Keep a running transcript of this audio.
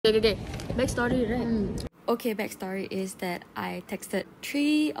Okay. Backstory, right? Okay, backstory is that I texted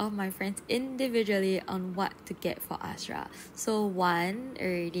 3 of my friends individually on what to get for Azra. So one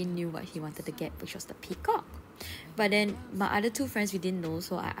already knew what he wanted to get, which was the peacock. But then my other 2 friends, we didn't know,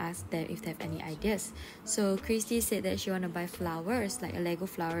 so I asked them if they have any ideas. So Christy said that she want to buy flowers, like a Lego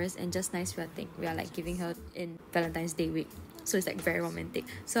flowers, and just nice we are like giving her in Valentine's Day week. So it's like very romantic.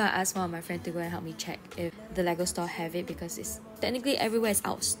 So I asked one of my friends to go and help me check if the Lego store have it, because it's technically everywhere is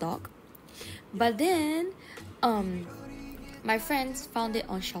out of stock. But then my friends found it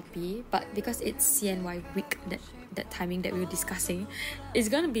on Shopee, but because it's CNY week, that timing that we were discussing, it's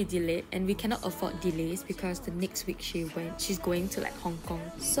gonna be delayed, and we cannot afford delays because the next week she's going to like Hong Kong.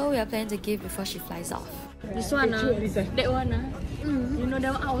 So we are planning to give before she flies off. This one, that one, you know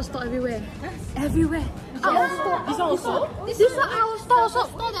that one out of stock everywhere. Everywhere. Out of stock. This one also? This one out of stock also.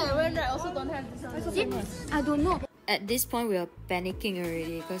 Store that I went right also don't have this one. I don't know. At this point, we are panicking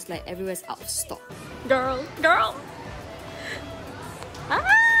already because like everywhere's out of stock. Girl.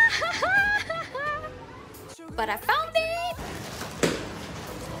 But I found it!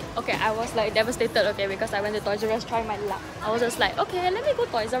 Okay, I was like devastated, okay, because I went to Toys R Us try my luck. I was just like, okay, let me go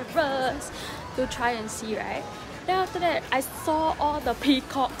Toys R Us to try and see, right? Then after that, I saw all the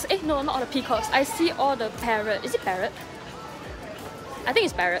peacocks. No, not all the peacocks. I see all the parrot. Is it parrot? I think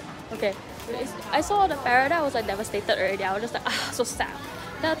it's parrot. Okay. I saw all the parrot. Then I was like devastated already. I was just like, so sad.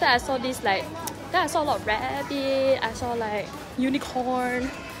 Then after that, I saw this like, then I saw a lot of rabbit. I saw like unicorn.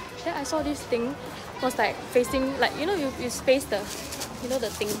 Then I saw this thing was like facing, like, you know, you face the, you know, the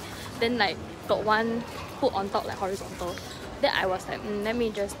thing. Then like got one put on top like horizontal. Then I was like, let me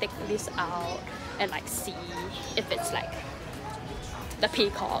just take this out and like see if it's like the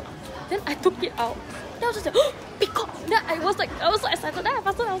peacock. Then I took it out. Then I was just like, oh, peacock! Then I was so excited. Then I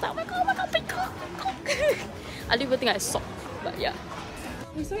was like, oh my god, peacock! I didn't even think I saw, but yeah.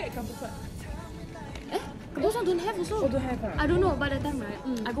 We saw it at Campus One. Those one don't have also. Oh, don't have, I don't know, by the time, right?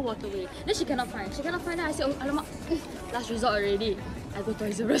 I go Waterway. Then she cannot find. Then I said, oh, alamak, last resort already. I go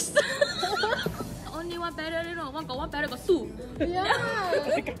Toys R Us. Only one parrot, you know. One parrot got 2. Yeah.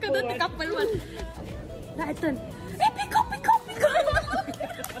 The couple one. Then I turn. Hey, peacock! I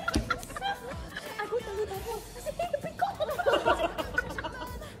go tell you. I said, hey, the peacock!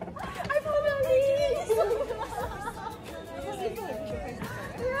 I found it.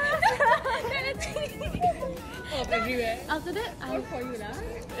 Everywhere. After that, All for you lah.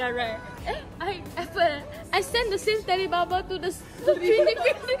 yeah, right. I sent the same Telebaba to the 3D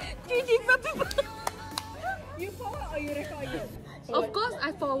people. You forward or you record again? Of course,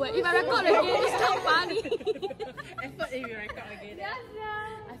 I forward. If I record again, it's not funny. Effort if you record again.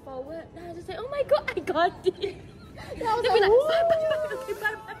 I forward. Then I just say, oh my god, I got it. Then I was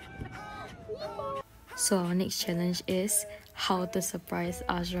like, bye. So our next challenge is how to surprise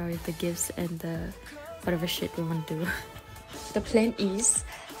Azra with the gifts and the whatever shit we want to do. The plan is,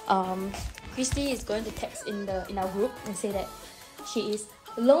 Christy is going to text in our group and say that she is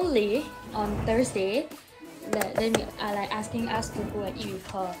lonely on Thursday. Then we are like asking us to go and eat with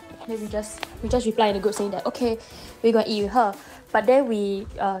her. Then we just reply in the group saying that okay, we're gonna eat with her. But then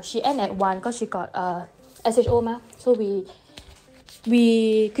she end at 1 because she got SHO ma. So Christy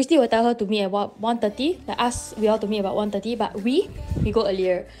will tell her to meet at 1:30. Like us, we all to meet about 1:30. But we go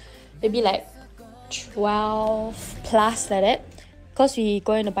earlier, maybe like 12 plus like that, because we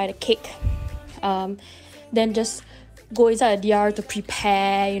going to buy the cake. Then just go inside the DR to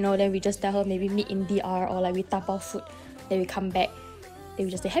prepare, you know. Then we just tell her maybe meet in DR, or like we tapao food. Then we come back. Then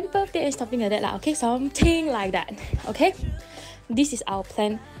we just say happy birthday and something like that. Like, okay, something like that. Okay, this is our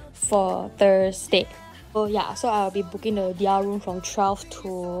plan for Thursday. So yeah, so I'll be booking the DR room from 12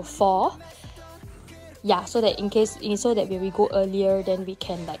 to 4. Yeah, so that so that when we go earlier, then we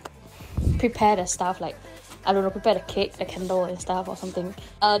can like prepare the stuff, like I don't know, prepare the cake, the candle and stuff or something.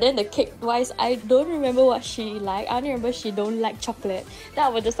 Then the cake wise, I don't remember what she like. I only remember she don't like chocolate. Then I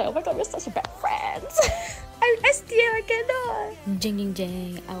was just like, oh my god, we're such bad friends. I still cannot.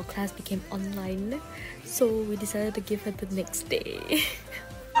 Jing, our class became online, so we decided to give her the next day.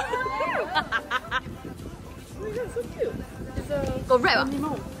 Oh my god, so cute. It's a Got rap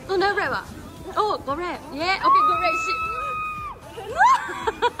animal. No, never rap Oh, got rap. Yeah, okay, got rap shit.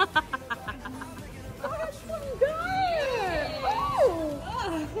 Oh, that's so good. Oh.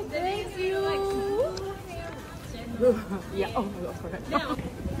 Thank you. Yeah, oh my god, correct.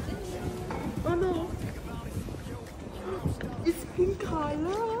 Oh no. It's pink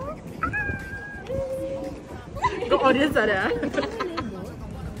color. Got audience ada. I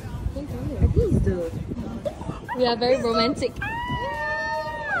think it's the... We are very romantic.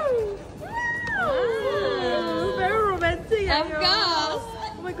 Very romantic. Of course.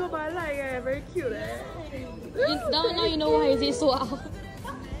 Oh my god. but I like it. Very cute. Now you know why is it so out.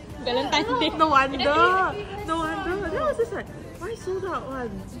 Valentine's Day. No wonder. No wonder. Then I was just like, why sold out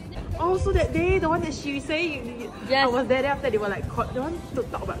one? Oh, so that day, the one that she was saying, Yes. I was there. Then after they were like, they want to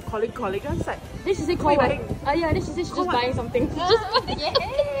talk about calling. I was like, Then she said, Call "Call what? what?" Yeah, then she said she's Call just what? buying something. Just buying.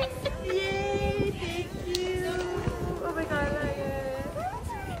 yay, thank you. Oh my god, I like it.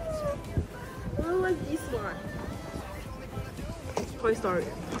 Oh, what's this one? Toy Story.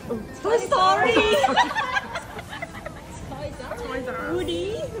 Oh, Toy Story. Toys R Us.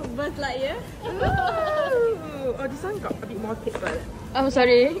 Woody, Buzz Lightyear. Oh, this one got a bit more thick, but I'm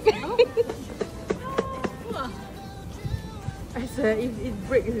sorry. I swear, if it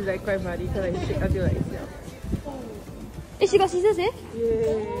breaks, it's like quite funny because I shake until like it's She got scissors, eh?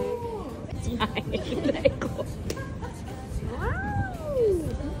 Yay. Let go. Wow!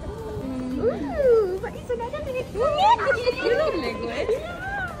 Ooh, but it's another Lego. You know Lego, eh?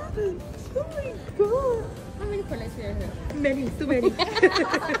 Oh my god. How many collects do you have? Many, too many. I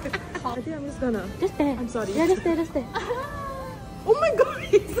think I'm just gonna. Just there. I'm sorry. Yeah, just there, just there. Oh my god,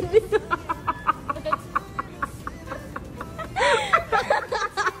 it's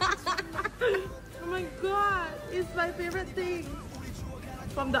oh my god, it's my favorite thing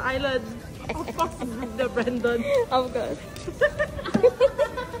from the island. Of course, the Brandon. Of course.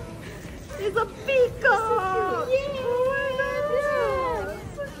 It's a peacock! Oh my god!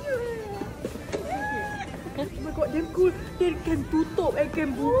 So cute! Oh my god, damn cool! They can tutup and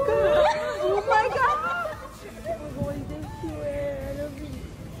can buka! Oh my god! Oh my god, it's damn cute eh! I love it!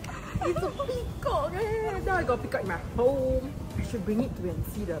 It's a peacock eh! Now I got a peacock in my home. I should bring it to and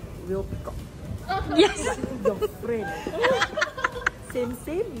see the real peacock. Yes. Your friend. Same.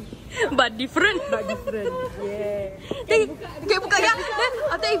 But different. But different. Yeah. Then okay, buka ya. Then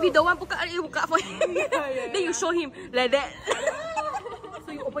after if you don't want buka, you buka for him. Yeah. Then you show him like that.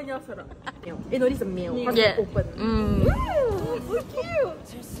 So you open yours or not? No, this is a meal. Because Yeah. it's open. Mm. Wow, so cute.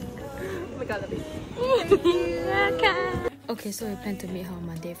 Oh my god, love it. Okay, so we plan to meet her on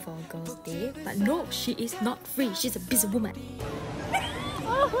Monday for Girls' Day. But no, she is not free. She's a busy woman.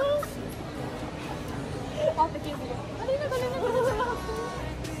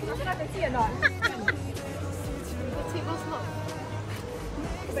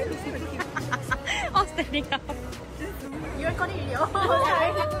 Oh, standing up. You recording video?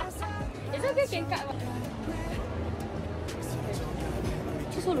 It's okay, can cut.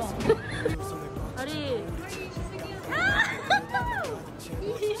 It's so long. Sorry. Oh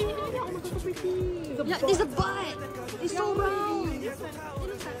my god, so pretty. Yeah, there's a butt. It's so round.